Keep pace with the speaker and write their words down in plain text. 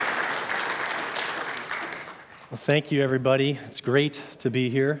Well, thank you, everybody. It's great to be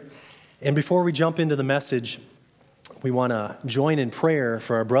here. And before we jump into the message, we want to join in prayer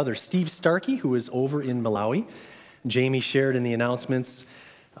for our brother Steve Starkey, who is over in Malawi. Jamie shared in the announcements.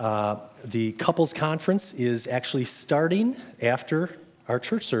 The couples conference is actually starting after our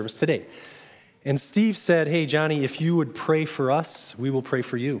church service today. And Steve said, "Hey, Johnny, if you would pray for us, we will pray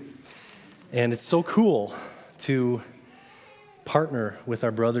for you." And it's so cool to partner with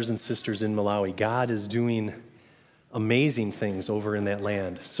our brothers and sisters in Malawi. God is doing amazing things over in that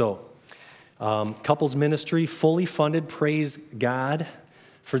land. So, couples ministry, fully funded. Praise God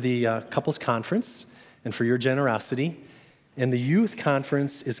for the couples conference and for your generosity. And the youth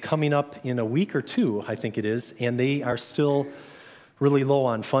conference is coming up in a week or two, I think it is, and they are still really low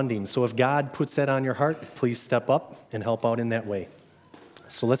on funding. So if God puts that on your heart, please step up and help out in that way.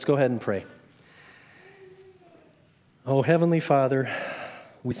 So let's go ahead and pray. Oh, Heavenly Father,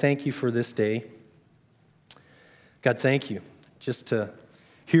 we thank you for this day. God, thank you. Just to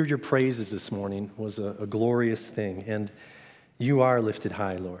hear your praises this morning was a glorious thing, and you are lifted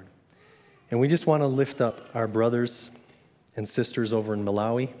high, Lord. And we just want to lift up our brothers and sisters over in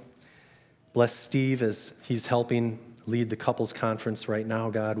Malawi. Bless Steve as he's helping lead the couples conference right now,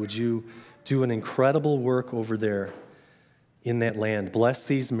 God. Would you do an incredible work over there in that land? Bless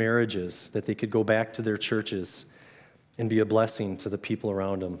these marriages that they could go back to their churches and be a blessing to the people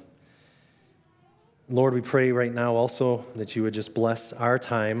around them. Lord, we pray right now also that you would just bless our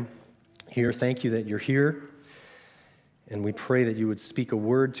time here. Thank you that you're here. And we pray that you would speak a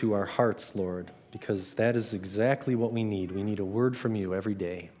word to our hearts, Lord, because that is exactly what we need. We need a word from you every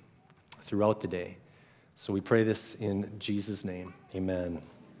day, throughout the day. So we pray this in Jesus' name. Amen.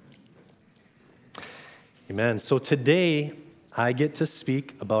 Amen. So today, I get to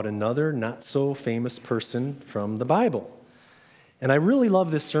speak about another not-so-famous person from the Bible. And I really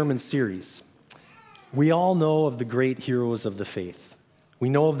love this sermon series. We all know of the great heroes of the faith. We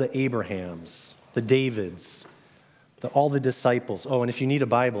know of the Abrahams, the Davids, all the disciples. Oh, and if you need a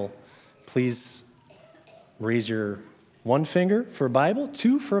Bible, please raise your one finger for a Bible,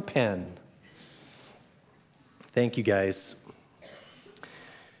 two for a pen. Thank you, guys.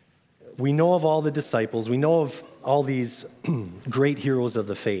 We know of all the disciples. We know of all these great heroes of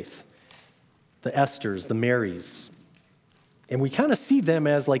the faith, the Esthers, the Marys. And we kind of see them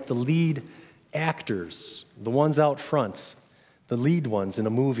as like the lead actors, the ones out front, the lead ones in a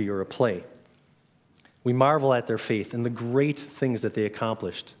movie or a play. We marvel at their faith and the great things that they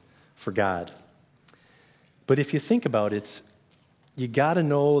accomplished for God. But if you think about it, you got to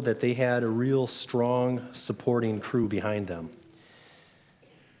know that they had a real strong supporting crew behind them.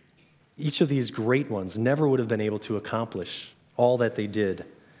 Each of these great ones never would have been able to accomplish all that they did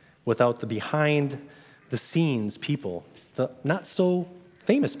without the behind-the-scenes people, the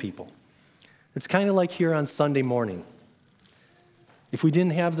not-so-famous people. It's kind of like here on Sunday morning. If we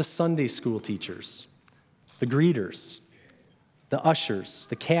didn't have the Sunday school teachers, the greeters, the ushers,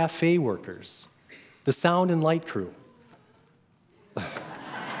 the cafe workers, the sound and light crew.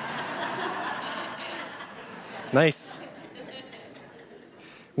 Nice.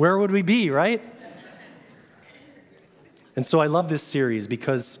 Where would we be, right? And so I love this series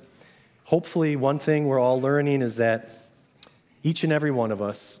because hopefully one thing we're all learning is that each and every one of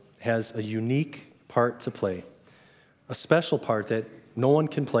us has a unique part to play, a special part that no one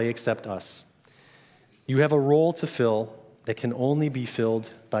can play except us. You have a role to fill that can only be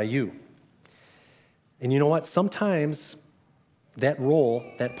filled by you. And you know what? Sometimes that role,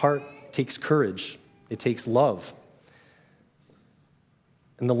 that part takes courage. It takes love.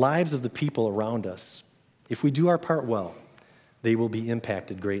 And the lives of the people around us, if we do our part well, they will be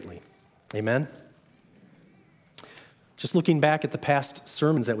impacted greatly. Amen? Just looking back at the past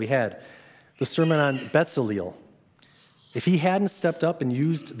sermons that we had, the sermon on Bezalel, if he hadn't stepped up and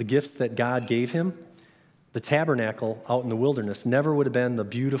used the gifts that God gave him, the tabernacle out in the wilderness never would have been the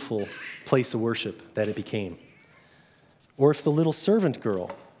beautiful place of worship that it became. Or if the little servant girl,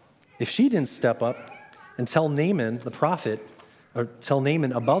 if she didn't step up and tell Naaman the prophet, or tell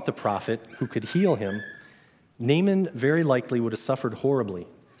Naaman about the prophet who could heal him, Naaman very likely would have suffered horribly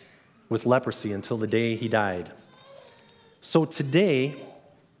with leprosy until the day he died. So today,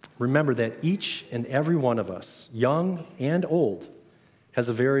 remember that each and every one of us, young and old, has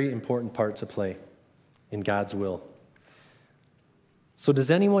a very important part to play in God's will. So does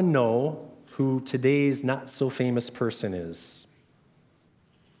anyone know who today's not-so-famous person is?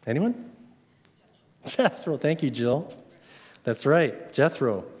 Anyone? Jethro. Thank you, Jill. That's right,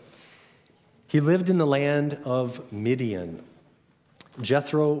 Jethro. He lived in the land of Midian.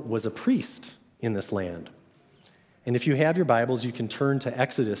 Jethro was a priest in this land. And if you have your Bibles, you can turn to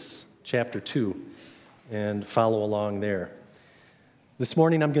Exodus chapter 2. and follow along there. This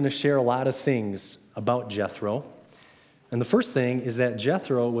morning I'm going to share a lot of things about Jethro. And the first thing is that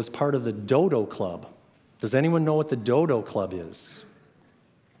Jethro was part of the Dodo Club. Does anyone know what the Dodo Club is?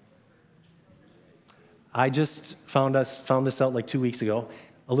 I just found this out like 2 weeks ago.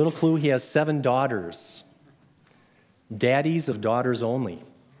 A little clue, he has 7 daughters. Daddies of daughters only.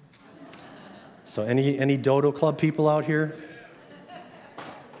 So any Dodo Club people out here?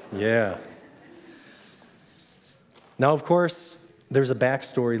 Yeah. Now, of course, there's a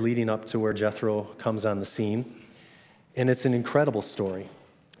backstory leading up to where Jethro comes on the scene, and it's an incredible story.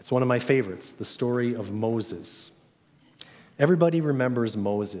 It's one of my favorites, the story of Moses. Everybody remembers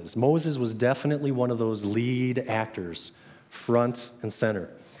Moses. Moses was definitely one of those lead actors, front and center.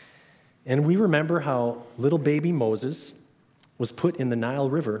 And we remember how little baby Moses was put in the Nile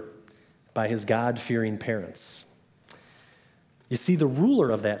River by his God-fearing parents. You see, the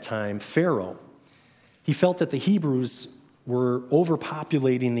ruler of that time, Pharaoh, he felt that the Hebrews were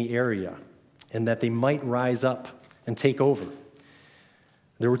overpopulating the area and that they might rise up and take over.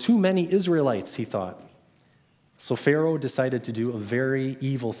 There were too many Israelites, he thought. So Pharaoh decided to do a very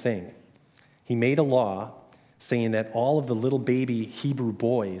evil thing. He made a law saying that all of the little baby Hebrew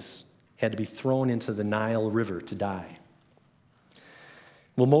boys had to be thrown into the Nile River to die.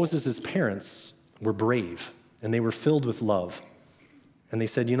 Well, Moses' parents were brave, and they were filled with love. And they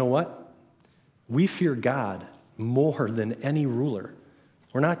said, you know what? We fear God more than any ruler.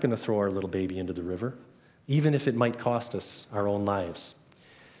 We're not going to throw our little baby into the river, even if it might cost us our own lives.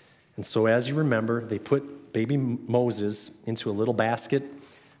 And so as you remember, they put baby Moses into a little basket,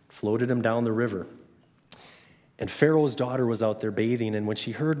 floated him down the river. And Pharaoh's daughter was out there bathing, and when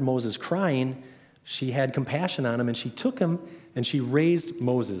she heard Moses crying, she had compassion on him, and she took him and she raised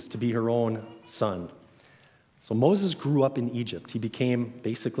Moses to be her own son. So Moses grew up in Egypt. He became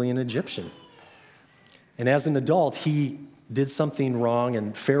basically an Egyptian. And as an adult, he did something wrong,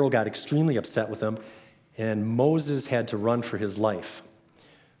 and Pharaoh got extremely upset with him, and Moses had to run for his life.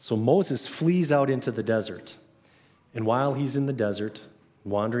 So Moses flees out into the desert. And while he's in the desert,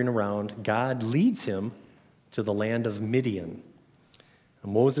 wandering around, God leads him to the land of Midian.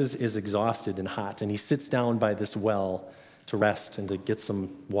 And Moses is exhausted and hot, and he sits down by this well to rest and to get some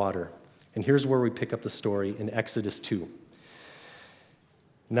water. And here's where we pick up the story in Exodus 2.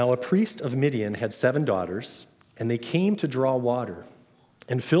 Now a priest of Midian had 7 daughters, and they came to draw water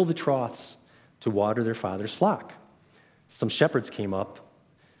and fill the troughs to water their father's flock. Some shepherds came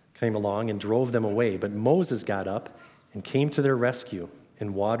along and drove them away, but Moses got up and came to their rescue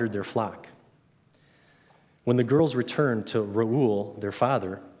and watered their flock. When the girls returned to Reuel, their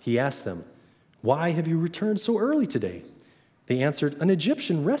father, he asked them, "Why have you returned so early today?" They answered, "An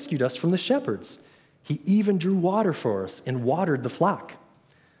Egyptian rescued us from the shepherds. He even drew water for us and watered the flock."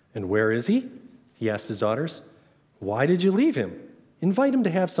 "And where is he?" he asked his daughters. "Why did you leave him? Invite him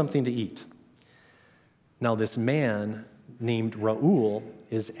to have something to eat." Now this man named Reuel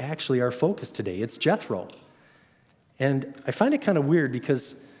is actually our focus today. It's Jethro. And I find it kind of weird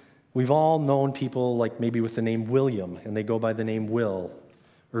because we've all known people like maybe with the name William, and they go by the name Will,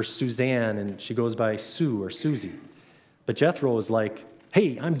 or Suzanne, and she goes by Sue or Susie. But Jethro is like,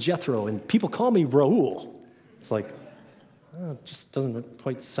 "Hey, I'm Jethro, and people call me Reuel." It's like, it just doesn't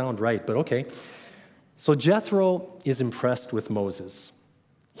quite sound right, but okay. So Jethro is impressed with Moses.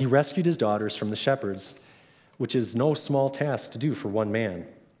 He rescued his daughters from the shepherds, which is no small task to do for one man.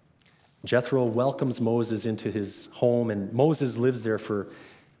 Jethro welcomes Moses into his home, and Moses lives there for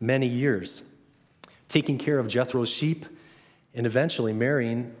many years, taking care of Jethro's sheep and eventually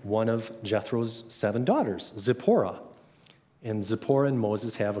marrying one of Jethro's 7 daughters, Zipporah. And Zipporah and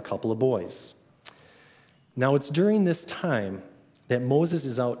Moses have a couple of boys. Now, it's during this time that Moses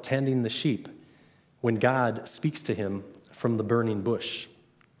is out tending the sheep when God speaks to him from the burning bush.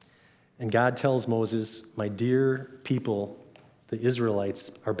 And God tells Moses, "My dear people, the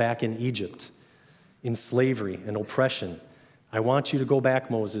Israelites, are back in Egypt, in slavery and oppression. I want you to go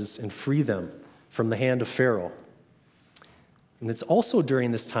back, Moses, and free them from the hand of Pharaoh." And it's also during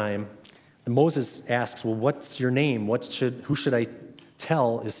this time that Moses asks, "Well, what's your name? Who should I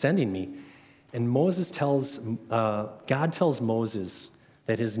tell is sending me?" And God tells Moses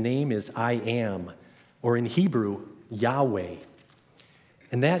that his name is I Am, or in Hebrew, Yahweh.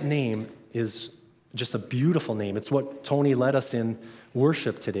 And that name is just a beautiful name. It's what Tony led us in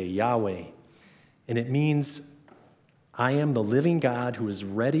worship today, Yahweh. And it means, I am the living God who is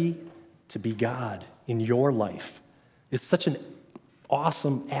ready to be God in your life. It's such an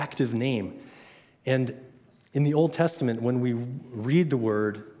awesome, active name. And in the Old Testament, when we read the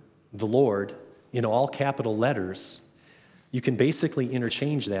word, the Lord, in all capital letters, you can basically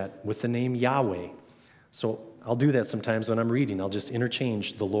interchange that with the name Yahweh. So I'll do that sometimes when I'm reading. I'll just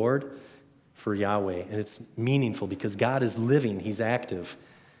interchange the Lord for Yahweh. And it's meaningful because God is living, he's active,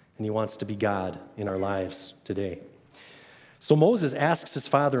 and he wants to be God in our lives today. So Moses asks his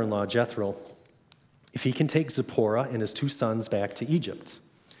father-in-law, Jethro, if he can take Zipporah and his 2 sons back to Egypt.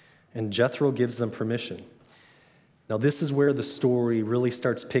 And Jethro gives them permission. Now this is where the story really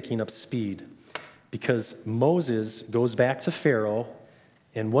starts picking up speed, because Moses goes back to Pharaoh,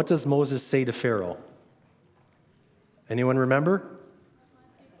 and what does Moses say to Pharaoh? Anyone remember?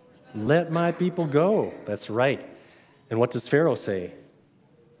 Let my people go. That's right. And what does Pharaoh say?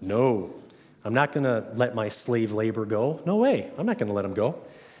 No, I'm not going to let my slave labor go. No way, I'm not going to let him go.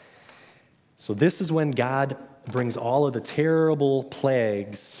 So this is when God brings all of the terrible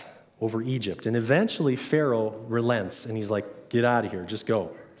plagues over Egypt. And eventually Pharaoh relents, and he's like, get out of here, just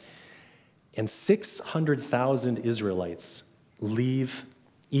go. And 600,000 Israelites leave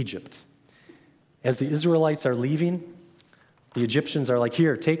Egypt. As the Israelites are leaving, the Egyptians are like,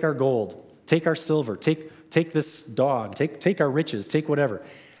 here, take our gold, take our silver, take this dog, take our riches, take whatever.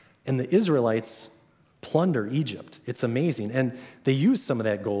 And the Israelites plunder Egypt. It's amazing. And they use some of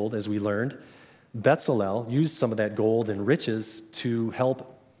that gold, as we learned. Bezalel used some of that gold and riches to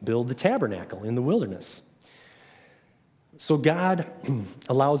help build the tabernacle in the wilderness. So God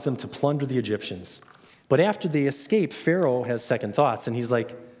allows them to plunder the Egyptians. But after they escape, Pharaoh has second thoughts, and he's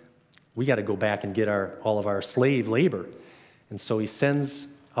like, we got to go back and get all of our slave labor. And so he sends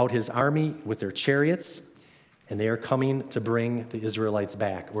out his army with their chariots, and they are coming to bring the Israelites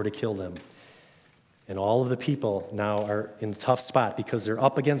back or to kill them. And all of the people now are in a tough spot because they're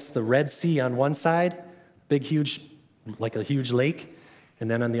up against the Red Sea on one side, like a huge lake,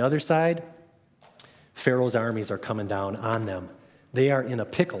 and then on the other side, Pharaoh's armies are coming down on them. They are in a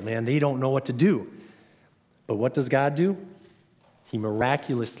pickle, man. They don't know what to do. But what does God do? He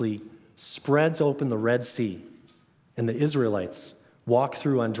miraculously spreads open the Red Sea, and the Israelites walk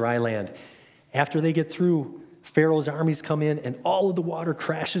through on dry land. After they get through, Pharaoh's armies come in, and all of the water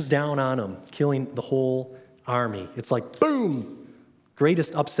crashes down on them, killing the whole army. It's like, boom,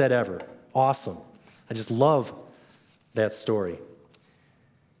 greatest upset ever. Awesome. I just love that story.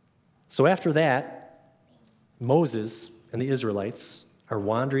 So after that, Moses and the Israelites are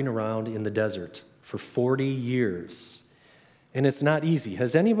wandering around in the desert for 40 years. And it's not easy.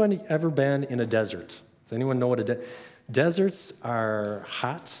 Has anyone ever been in a desert? Does anyone know what deserts are?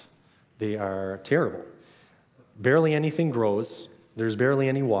 Hot. They are terrible. Barely anything grows. There's barely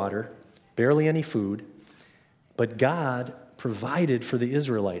any water, barely any food. But God provided for the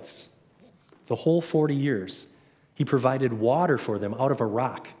Israelites the whole 40 years. He provided water for them out of a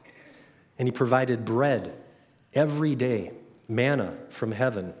rock. And he provided bread every day, manna from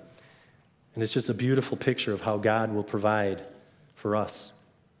heaven. And it's just a beautiful picture of how God will provide for us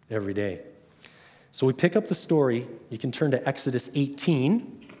every day. So we pick up the story. You can turn to Exodus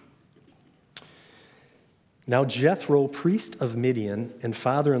 18. Now Jethro, priest of Midian and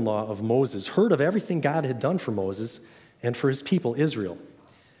father-in-law of Moses, heard of everything God had done for Moses and for his people Israel,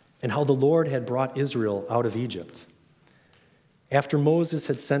 and how the Lord had brought Israel out of Egypt. After Moses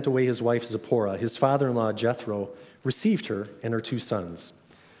had sent away his wife Zipporah, his father-in-law Jethro received her and her 2 sons.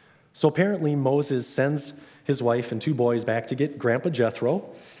 So apparently Moses sends his wife and 2 boys back to get Grandpa Jethro,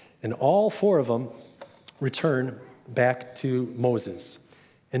 and all 4 of them return back to Moses.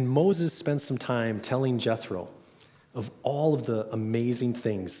 And Moses spends some time telling Jethro of all of the amazing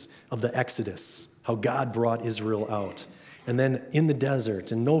things of the Exodus, how God brought Israel out. And then in the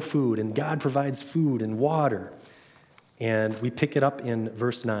desert and no food, and God provides food and water. And we pick it up in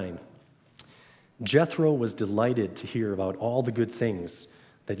verse 9. Jethro was delighted to hear about all the good things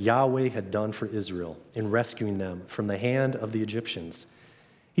that Yahweh had done for Israel in rescuing them from the hand of the Egyptians.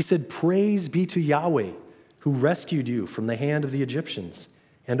 He said, "Praise be to Yahweh, who rescued you from the hand of the Egyptians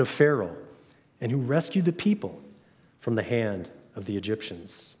and of Pharaoh, and who rescued the people from the hand of the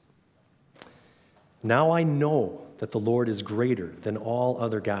Egyptians. Now I know that the Lord is greater than all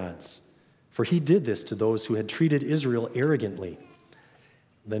other gods, for he did this to those who had treated Israel arrogantly."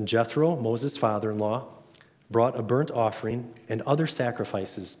 Then Jethro, Moses' father-in-law, brought a burnt offering and other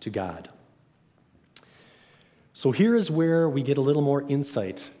sacrifices to God. So here is where we get a little more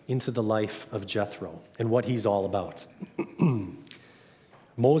insight into the life of Jethro and what he's all about.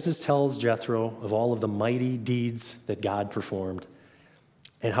 Moses tells Jethro of all of the mighty deeds that God performed.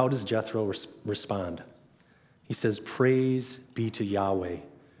 And how does Jethro respond? He says, "Praise be to Yahweh,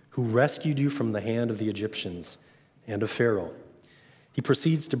 who rescued you from the hand of the Egyptians and of Pharaoh." He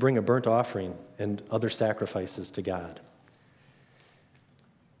proceeds to bring a burnt offering and other sacrifices to God.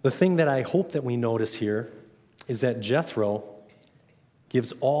 The thing that I hope that we notice here is that Jethro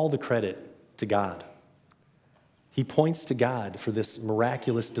gives all the credit to God. He points to God for this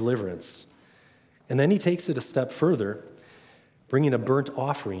miraculous deliverance. And then he takes it a step further, bringing a burnt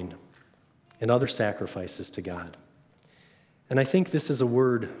offering and other sacrifices to God. And I think this is a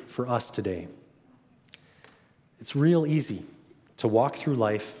word for us today. It's real easy to walk through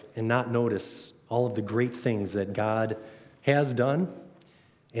life and not notice all of the great things that God has done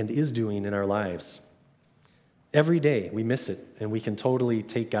and is doing in our lives. Every day we miss it, and we can totally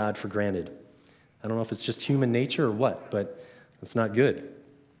take God for granted. I don't know if it's just human nature or what, but it's not good.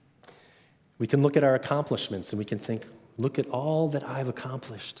 We can look at our accomplishments and we can think, look at all that I've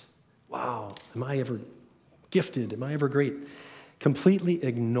accomplished. Wow, am I ever gifted? Am I ever great? Completely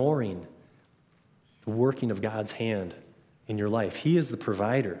ignoring the working of God's hand in your life. He is the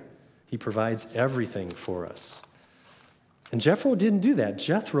provider. He provides everything for us. And Jethro didn't do that.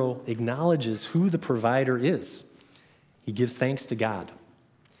 Jethro acknowledges who the provider is. He gives thanks to God.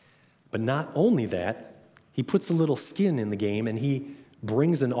 But not only that, he puts a little skin in the game and he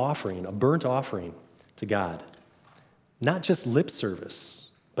brings an offering, a burnt offering to God. Not just lip service,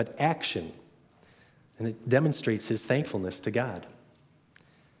 but action. And it demonstrates his thankfulness to God.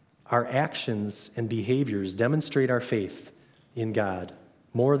 Our actions and behaviors demonstrate our faith in God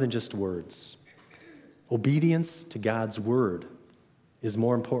more than just words. Obedience to God's word is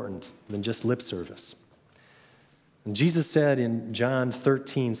more important than just lip service. And Jesus said in John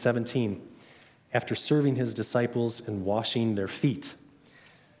 13:17, after serving his disciples and washing their feet,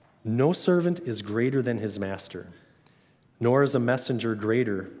 "No servant is greater than his master, nor is a messenger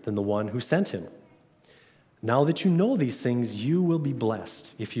greater than the one who sent him. Now that you know these things, you will be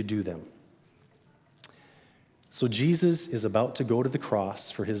blessed if you do them." So Jesus is about to go to the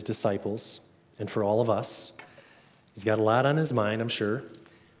cross for his disciples and for all of us. He's got a lot on his mind, I'm sure,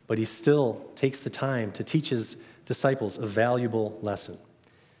 but he still takes the time to teach his disciples a valuable lesson.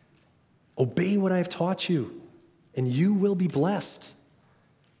 Obey what I've taught you, and you will be blessed.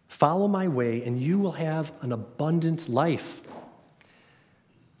 Follow my way, and you will have an abundant life.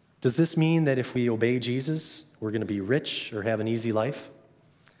 Does this mean that if we obey Jesus, we're going to be rich or have an easy life?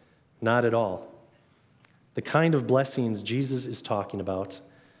 Not at all. The kind of blessings Jesus is talking about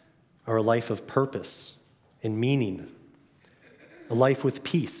are a life of purpose and meaning, a life with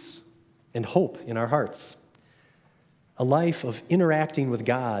peace and hope in our hearts, a life of interacting with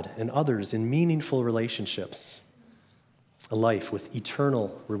God and others in meaningful relationships, a life with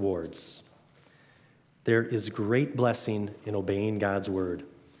eternal rewards. There is great blessing in obeying God's word.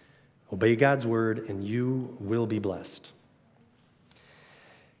 Obey God's word, and you will be blessed.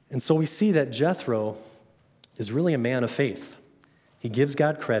 And so we see that Jethro is really a man of faith. He gives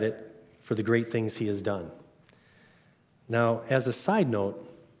God credit for the great things he has done. Now, as a side note,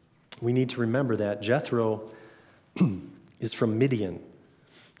 we need to remember that Jethro is from Midian.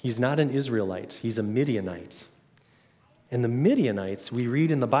 He's not an Israelite. He's a Midianite. And the Midianites, we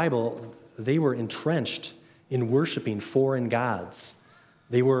read in the Bible, they were entrenched in worshiping foreign gods.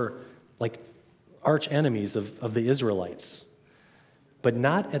 They were like arch enemies of the Israelites, but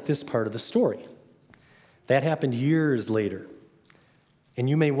not at this part of the story. That happened years later. And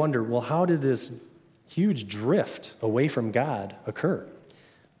you may wonder, well, how did this huge drift away from God occur?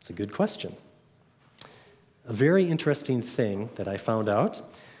 It's a good question. A very interesting thing that I found out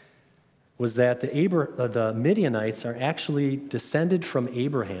was that the Midianites are actually descended from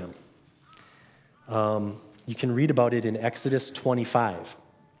Abraham. You can read about it in Exodus 25.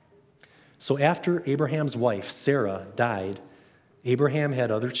 So after Abraham's wife, Sarah, died, Abraham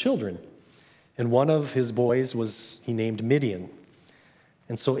had other children. And one of his boys he named Midian.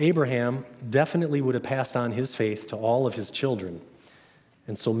 And so Abraham definitely would have passed on his faith to all of his children.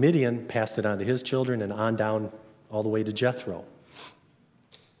 And so Midian passed it on to his children and on down all the way to Jethro.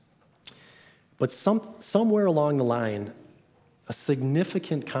 But somewhere along the line, a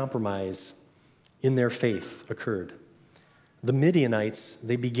significant compromise in their faith occurred. The Midianites,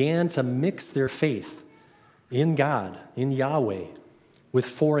 they began to mix their faith in God, in Yahweh, with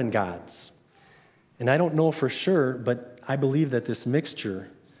foreign gods. And I don't know for sure, but I believe that this mixture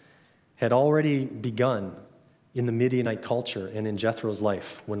had already begun in the Midianite culture and in Jethro's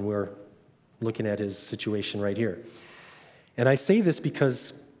life when we're looking at his situation right here. And I say this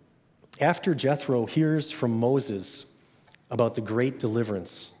because after Jethro hears from Moses about the great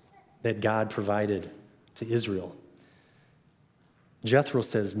deliverance that God provided to Israel, Jethro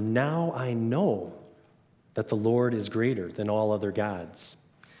says, "Now I know that the Lord is greater than all other gods."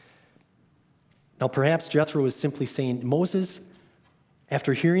 Now, perhaps Jethro is simply saying, Moses,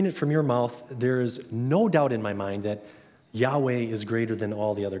 after hearing it from your mouth, there is no doubt in my mind that Yahweh is greater than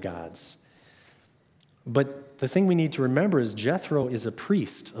all the other gods. But the thing we need to remember is Jethro is a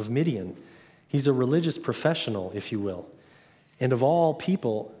priest of Midian. He's a religious professional, if you will. And of all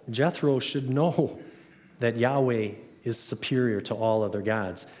people, Jethro should know that Yahweh is superior to all other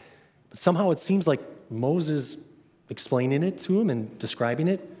gods. But somehow it seems like Moses explaining it to him and describing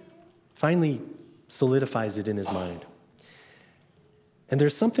it finally solidifies it in his mind. And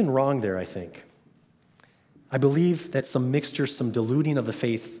there's something wrong there, I think. I believe that some mixture, some diluting of the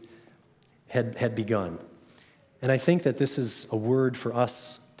faith had begun. And I think that this is a word for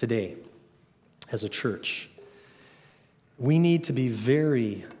us today as a church. We need to be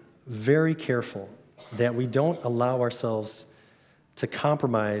very, very careful that we don't allow ourselves to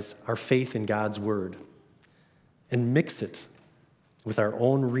compromise our faith in God's word and mix it with our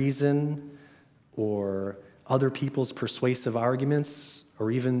own reason or other people's persuasive arguments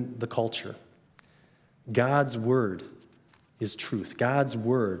or even the culture. God's word is truth. God's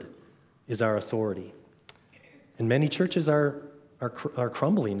word is our authority. And many churches are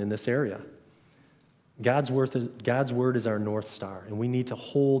crumbling in this area. God's word is our North Star, and we need to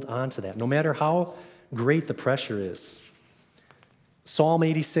hold on to that, no matter how great the pressure is. Psalm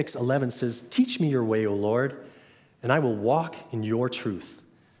 86:11 says, "Teach me your way, O Lord, and I will walk in your truth.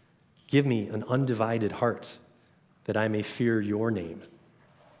 Give me an undivided heart, that I may fear your name."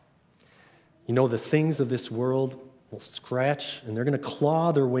 You know, the things of this world will scratch, and they're going to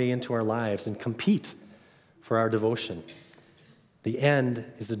claw their way into our lives and compete for our devotion. The end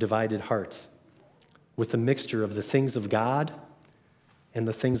is a divided heart, with a mixture of the things of God and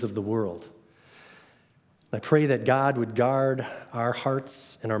the things of the world. I pray that God would guard our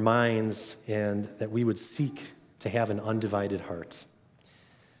hearts and our minds and that we would seek to have an undivided heart.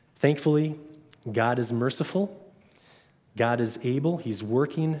 Thankfully, God is merciful. God is able. He's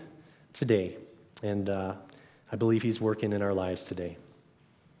working today, and I believe he's working in our lives today.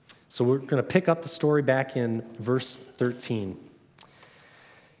 So we're going to pick up the story back in verse 13.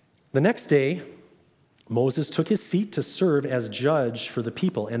 The next day, Moses took his seat to serve as judge for the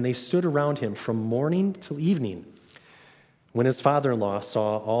people, and they stood around him from morning till evening. When his father-in-law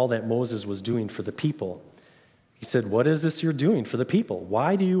saw all that Moses was doing for the people, he said, "What is this you're doing for the people?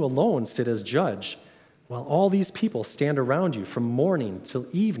 Why do you alone sit as judge, while all these people stand around you from morning till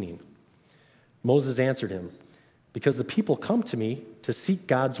evening?" Moses answered him, "Because the people come to me to seek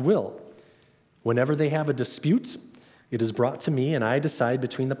God's will. Whenever they have a dispute, it is brought to me, and I decide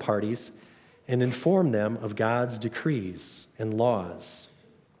between the parties and inform them of God's decrees and laws."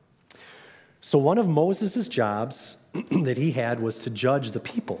 So one of Moses' jobs that he had was to judge the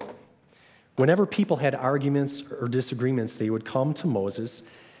people. Whenever people had arguments or disagreements, they would come to Moses.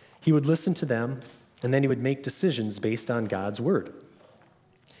 He would listen to them, and then he would make decisions based on God's word.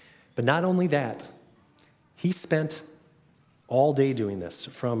 But not only that, he spent all day doing this,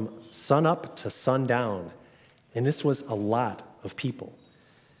 from sunup to sundown, and this was a lot of people.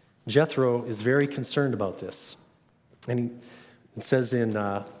 Jethro is very concerned about this. And it says in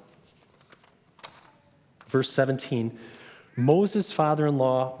verse 17, Moses'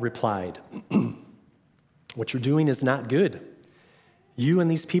 father-in-law replied, "What you're doing is not good. You and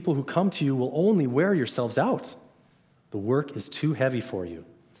these people who come to you will only wear yourselves out. The work is too heavy for you.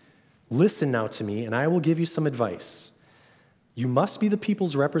 Listen now to me, and I will give you some advice. You must be the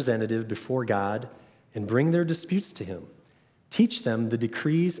people's representative before God and bring their disputes to him. Teach them the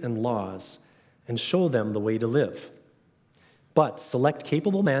decrees and laws and show them the way to live. But select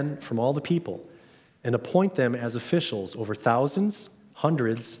capable men from all the people and appoint them as officials over thousands,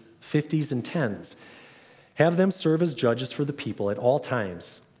 hundreds, fifties, and tens. Have them serve as judges for the people at all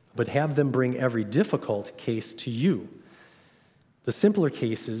times, but have them bring every difficult case to you. The simpler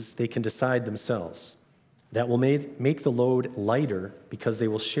cases they can decide themselves. That will make the load lighter because they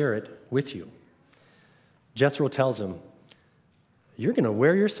will share it with you." Jethro tells him, "You're going to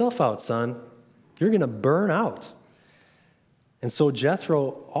wear yourself out, son. You're going to burn out." And so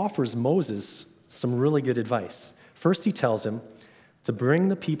Jethro offers Moses some really good advice. First, he tells him to bring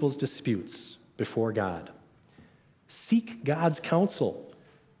the people's disputes before God. Seek God's counsel.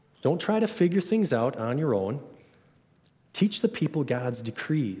 Don't try to figure things out on your own. Teach the people God's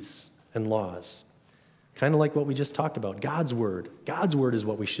decrees and laws. Kind of like what we just talked about, God's word. God's word is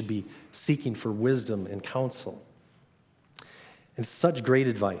what we should be seeking for wisdom and counsel. And such great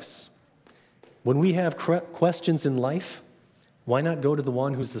advice. When we have questions in life, why not go to the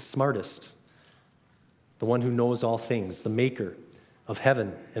one who's the smartest, the one who knows all things, the maker of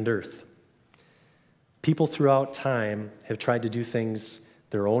heaven and earth? People throughout time have tried to do things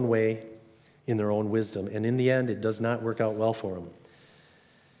their own way, in their own wisdom, and in the end, it does not work out well for them.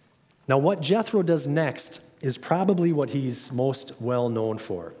 Now, what Jethro does next is probably what he's most well known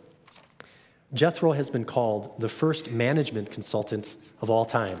for. Jethro has been called the first management consultant of all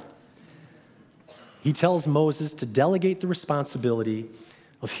time. he tells Moses to delegate the responsibility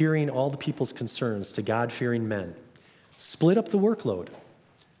of hearing all the people's concerns to God-fearing men. Split up the workload.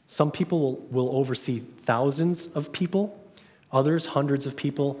 Some people will oversee thousands of people, others hundreds of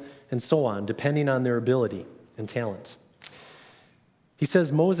people, and so on, depending on their ability and talent. He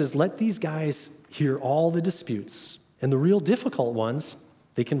says, Moses, let these guys hear all the disputes, and the real difficult ones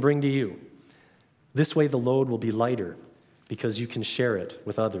they can bring to you. This way the load will be lighter because you can share it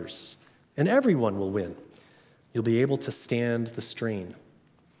with others, and everyone will win. You'll be able to stand the strain.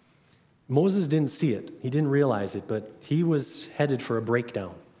 Moses didn't see it. He didn't realize it, but he was headed for a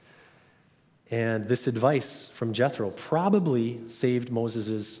breakdown. And this advice from Jethro probably saved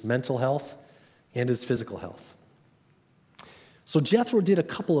Moses' mental health and his physical health. So Jethro did a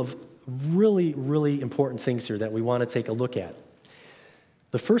couple of really, really important things here that we want to take a look at.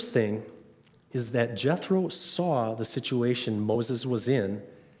 The first thing is that Jethro saw the situation Moses was in,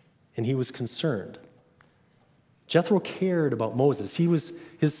 and he was concerned. Jethro cared about Moses. He was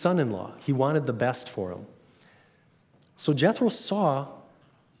his son-in-law. He wanted the best for him. So Jethro saw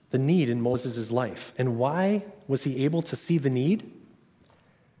the need in Moses' life. And why was he able to see the need?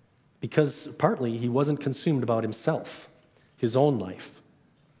 Because partly he wasn't consumed about himself, his own life.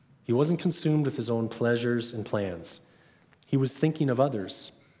 He wasn't consumed with his own pleasures and plans. He was thinking of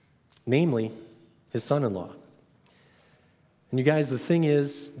others, namely his son-in-law. And you guys, the thing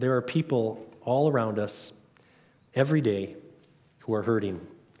is, there are people all around us every day who are hurting,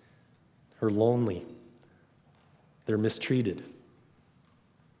 who are lonely, they're mistreated,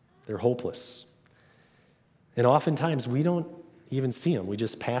 they're hopeless. And oftentimes we don't even see them. We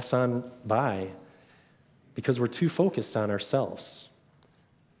just pass on by because we're too focused on ourselves.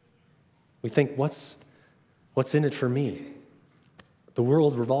 We think, what's in it for me? The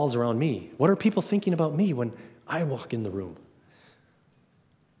world revolves around me. What are people thinking about me when I walk in the room?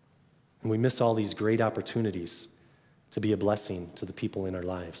 And we miss all these great opportunities to be a blessing to the people in our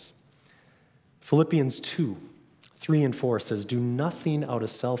lives. Philippians 2:3-4 says, do nothing out of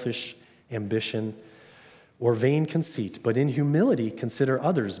selfish ambition or vain conceit, but in humility consider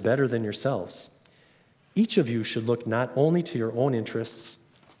others better than yourselves. Each of you should look not only to your own interests,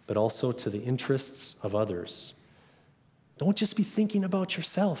 but also to the interests of others. Don't just be thinking about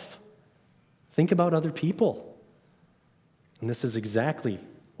yourself. Think about other people. And this is exactly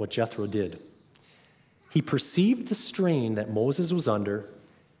what Jethro did. He perceived the strain that Moses was under,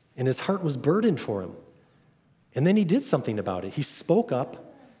 and his heart was burdened for him. And then he did something about it. He spoke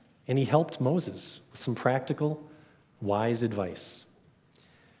up, and he helped Moses with some practical, wise advice.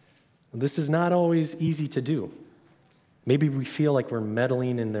 This is not always easy to do. Maybe we feel like we're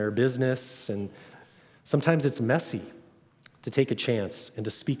meddling in their business, and sometimes it's messy to take a chance and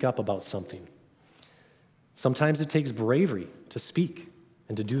to speak up about something. Sometimes it takes bravery to speak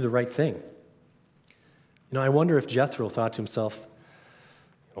and to do the right thing. I wonder if Jethro thought to himself,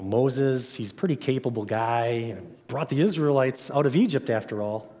 Moses, he's a pretty capable guy, brought the Israelites out of Egypt after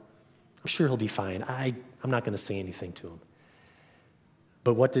all. I'm sure he'll be fine. I'm not going to say anything to him.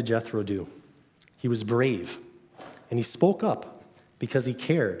 But what did Jethro do? He was brave, and he spoke up because he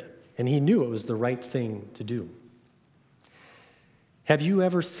cared, and he knew it was the right thing to do. Have you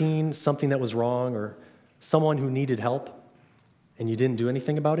ever seen something that was wrong or someone who needed help, and you didn't do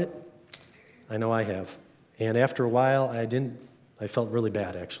anything about it? I know I have. And after a while, I felt really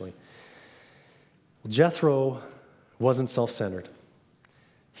bad, actually. Jethro wasn't self-centered.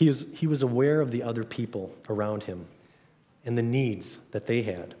 He was aware of the other people around him and the needs that they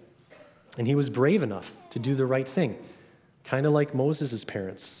had. And he was brave enough to do the right thing. Kind of like Moses'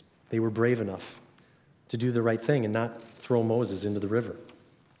 parents. They were brave enough to do the right thing and not throw Moses into the river.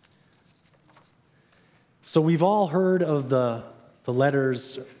 So we've all heard of the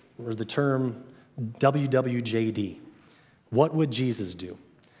letters or the term WWJD. What would Jesus do?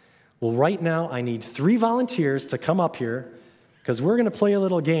 Well, right now I need 3 volunteers to come up here because we're going to play a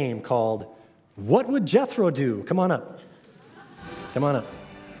little game called What Would Jethro Do? Come on up. Come on up.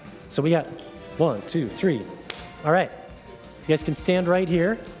 So we got 1, 2, 3. All right. You guys can stand right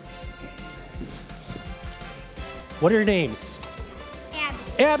here. What are your names?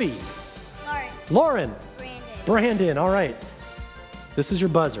 Abby. Lauren. Brandon. All right. This is your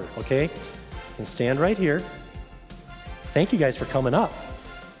buzzer, okay? You can stand right here. Thank you guys for coming up.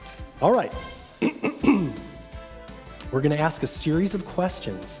 All right. We're going to ask a series of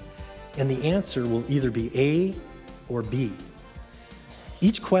questions, and the answer will either be A or B.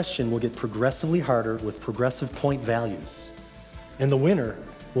 Each question will get progressively harder with progressive point values, and the winner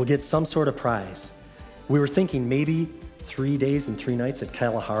will get some sort of prize. We were thinking maybe 3 days and 3 nights at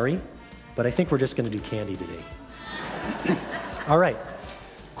Kalahari, but I think we're just going to do candy today. All right.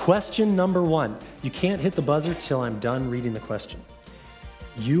 Question number 1. You can't hit the buzzer till I'm done reading the question.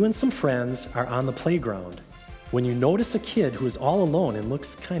 You and some friends are on the playground when you notice a kid who is all alone and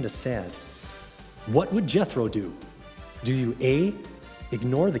looks kind of sad. What would Jethro do? Do you A,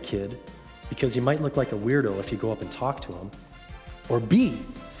 ignore the kid because you might look like a weirdo if you go up and talk to him? Or B,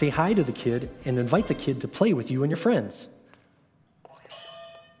 say hi to the kid and invite the kid to play with you and your friends?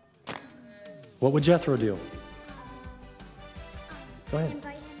 What would Jethro do? Go ahead. Invite him to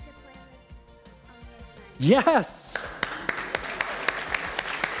play with Yes!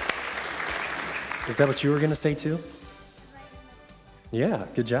 Is that what you were going to say too? Yeah,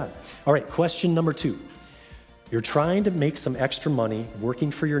 good job. All right, question number 2. You're trying to make some extra money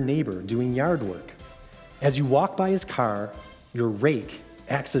working for your neighbor doing yard work. As you walk by his car, your rake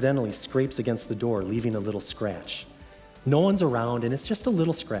accidentally scrapes against the door, leaving a little scratch. No one's around, and it's just a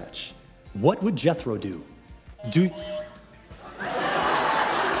little scratch. What would Jethro do?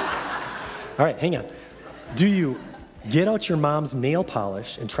 All right, hang on. Do you get out your mom's nail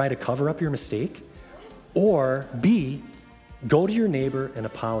polish and try to cover up your mistake? Or B, go to your neighbor and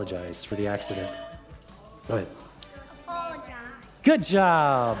apologize for the accident? Go ahead. apologize. Good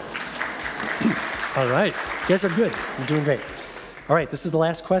job. All right, you guys are good. You're doing great. All right, this is the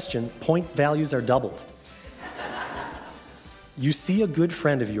last question. Point values are doubled. You see a good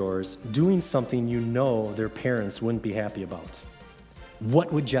friend of yours doing something you know their parents wouldn't be happy about.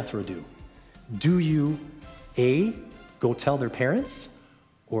 What would Jethro do? Do you A, go tell their parents?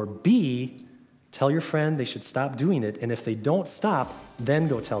 Or B, tell your friend they should stop doing it, and if they don't stop, then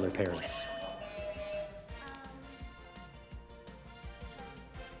go tell their parents?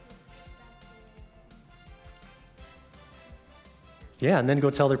 Yeah, and then go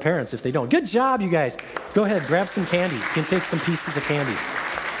tell their parents if they don't. Good job, you guys. Go ahead, grab some candy. You can take some pieces of candy.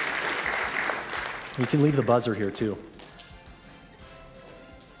 You can leave the buzzer here, too.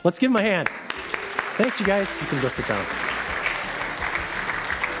 Let's give them a hand. Thanks, you guys. You can go sit down.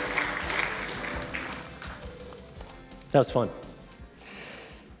 That was fun.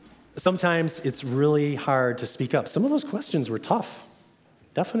 Sometimes it's really hard to speak up. Some of those questions were tough,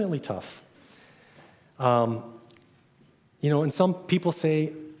 definitely tough. And some people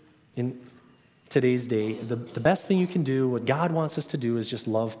say in today's day, the best thing you can do, what God wants us to do, is just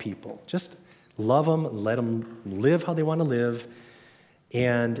love people. Just love them, let them live how they want to live.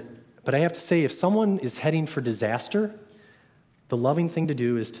 But I have to say, if someone is heading for disaster, the loving thing to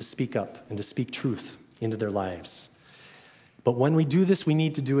do is to speak up and to speak truth into their lives. But when we do this, we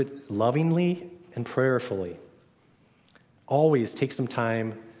need to do it lovingly and prayerfully. Always take some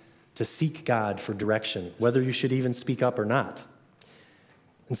time to seek God for direction, whether you should even speak up or not.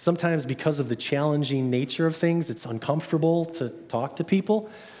 And sometimes because of the challenging nature of things, it's uncomfortable to talk to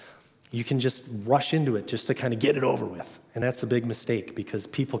people. You can just rush into it just to kind of get it over with. And that's a big mistake because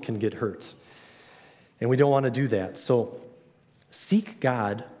people can get hurt. And we don't want to do that. So seek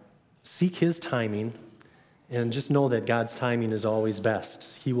God, seek His timing, and just know that God's timing is always best.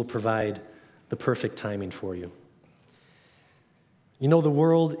 He will provide the perfect timing for you. You know, the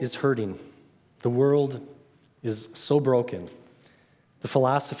world is hurting. The world is so broken. The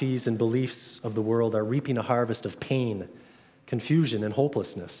philosophies and beliefs of the world are reaping a harvest of pain, confusion, and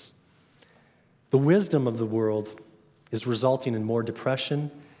hopelessness. The wisdom of the world is resulting in more depression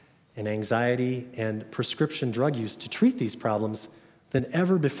and anxiety and prescription drug use to treat these problems than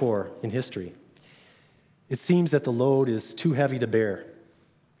ever before in history. It seems that the load is too heavy to bear,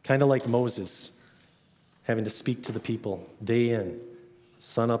 kind of like Moses having to speak to the people day in,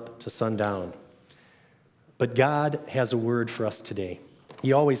 sun up to sundown. But God has a word for us today.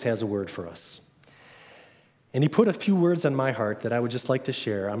 He always has a word for us. And He put a few words on my heart that I would just like to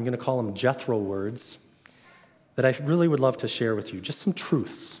share. I'm going to call them Jethro words that I really would love to share with you, just some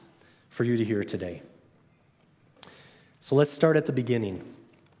truths for you to hear today. So let's start at the beginning.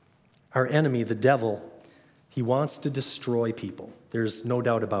 Our enemy, the devil, he wants to destroy people. There's no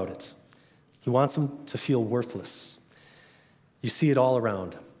doubt about it. He wants them to feel worthless. You see it all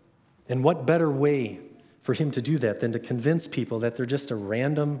around. And what better way for him to do that than to convince people that they're just a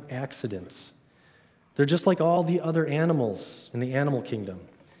random accident? They're just like all the other animals in the animal kingdom.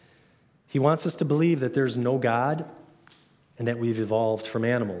 He wants us to believe that there's no God and that we've evolved from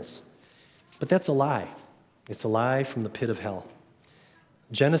animals. But that's a lie. It's a lie from the pit of hell.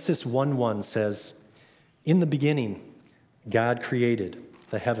 Genesis 1:1 says, "In the beginning, God created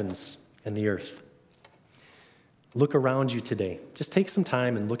the heavens and the earth." Look around you today. Just take some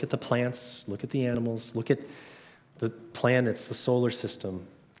time and look at the plants, look at the animals, look at the planets, the solar system,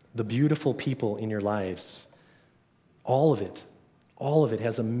 the beautiful people in your lives. All of it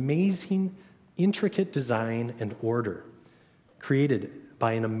has amazing, intricate design and order created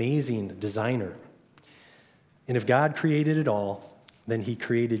by an amazing designer. And if God created it all, then he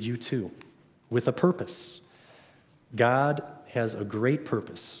created you too, with a purpose. God has a great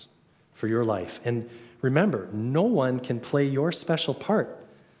purpose for your life. And remember, no one can play your special part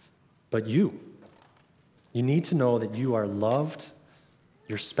but you. You need to know that you are loved,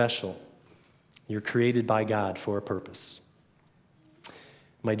 you're special, you're created by God for a purpose.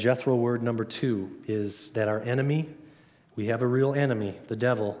 My Jethro word number 2 is that our enemy, we have a real enemy, the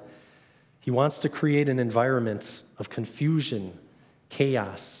devil, he wants to create an environment of confusion,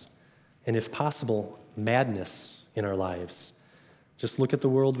 chaos, and if possible, madness in our lives. Just look at the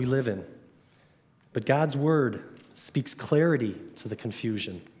world we live in. But God's word speaks clarity to the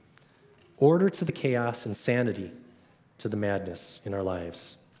confusion, order to the chaos, and sanity to the madness in our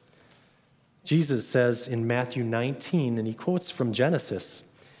lives. Jesus says in Matthew 19, and he quotes from Genesis,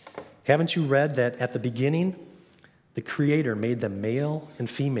 "Haven't you read that at the beginning, the Creator made them male and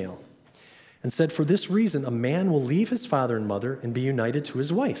female, and said, for this reason, a man will leave his father and mother and be united to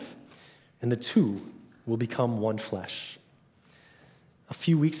his wife, and the two will become one flesh." A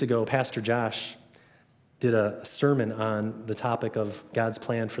few weeks ago, Pastor Josh did a sermon on the topic of God's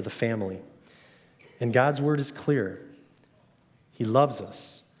plan for the family. And God's word is clear. He loves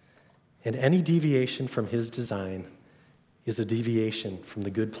us. And any deviation from his design is a deviation from the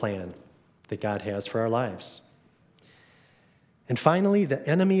good plan that God has for our lives. And finally, the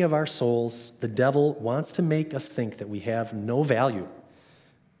enemy of our souls, the devil, wants to make us think that we have no value.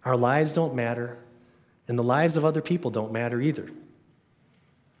 Our lives don't matter, and the lives of other people don't matter either.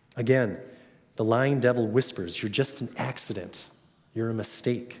 Again, the lying devil whispers, you're just an accident. You're a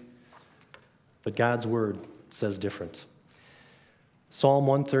mistake. But God's word says different. Psalm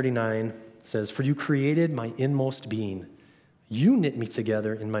 139 says, "For you created my inmost being. You knit me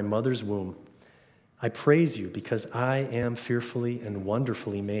together in my mother's womb. I praise you because I am fearfully and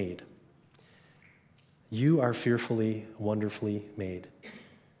wonderfully made." You are fearfully, wonderfully made.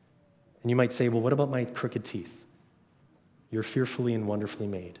 And you might say, well, what about my crooked teeth? You're fearfully and wonderfully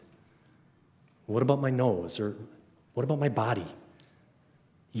made. What about my nose? Or what about my body?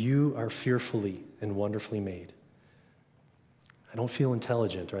 You are fearfully and wonderfully made. I don't feel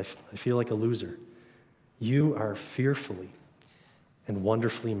intelligent, or I feel like a loser. You are fearfully and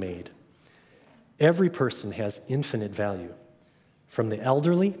wonderfully made. Every person has infinite value, from the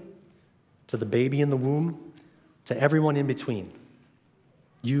elderly to the baby in the womb to everyone in between.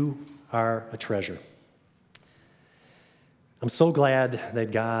 You are a treasure. I'm so glad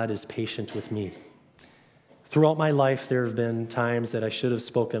that God is patient with me. Throughout my life, there have been times that I should have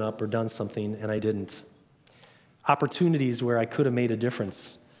spoken up or done something, and I didn't. Opportunities where I could have made a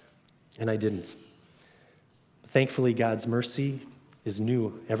difference, and I didn't. Thankfully, God's mercy is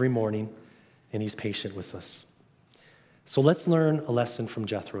new every morning, and he's patient with us. So let's learn a lesson from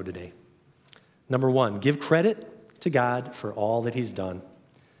Jethro today. Number 1, give credit to God for all that he's done.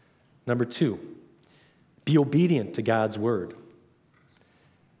 Number 2, be obedient to God's word.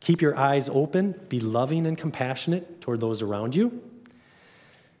 Keep your eyes open, be loving and compassionate toward those around you.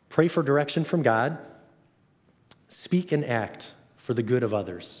 Pray for direction from God. Speak and act for the good of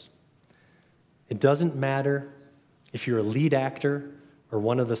others. It doesn't matter if you're a lead actor or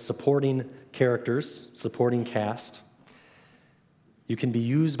one of the supporting characters, supporting cast. You can be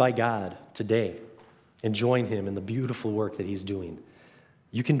used by God today and join him in the beautiful work that he's doing.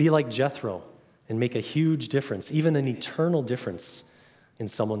 You can be like Jethro and make a huge difference, even an eternal difference in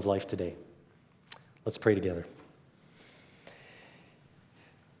someone's life today. Let's pray together.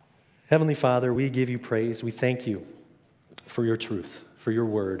 Heavenly Father, we give you praise. We thank you for your truth, for your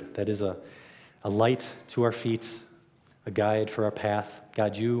word that is a light to our feet, a guide for our path.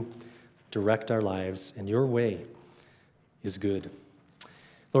 God, you direct our lives, and your way is good.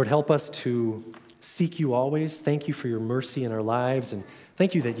 Lord, help us to seek you always. Thank you for your mercy in our lives, and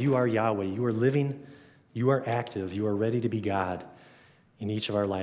thank you that you are Yahweh. You are living, you are active, you are ready to be God in each of our lives.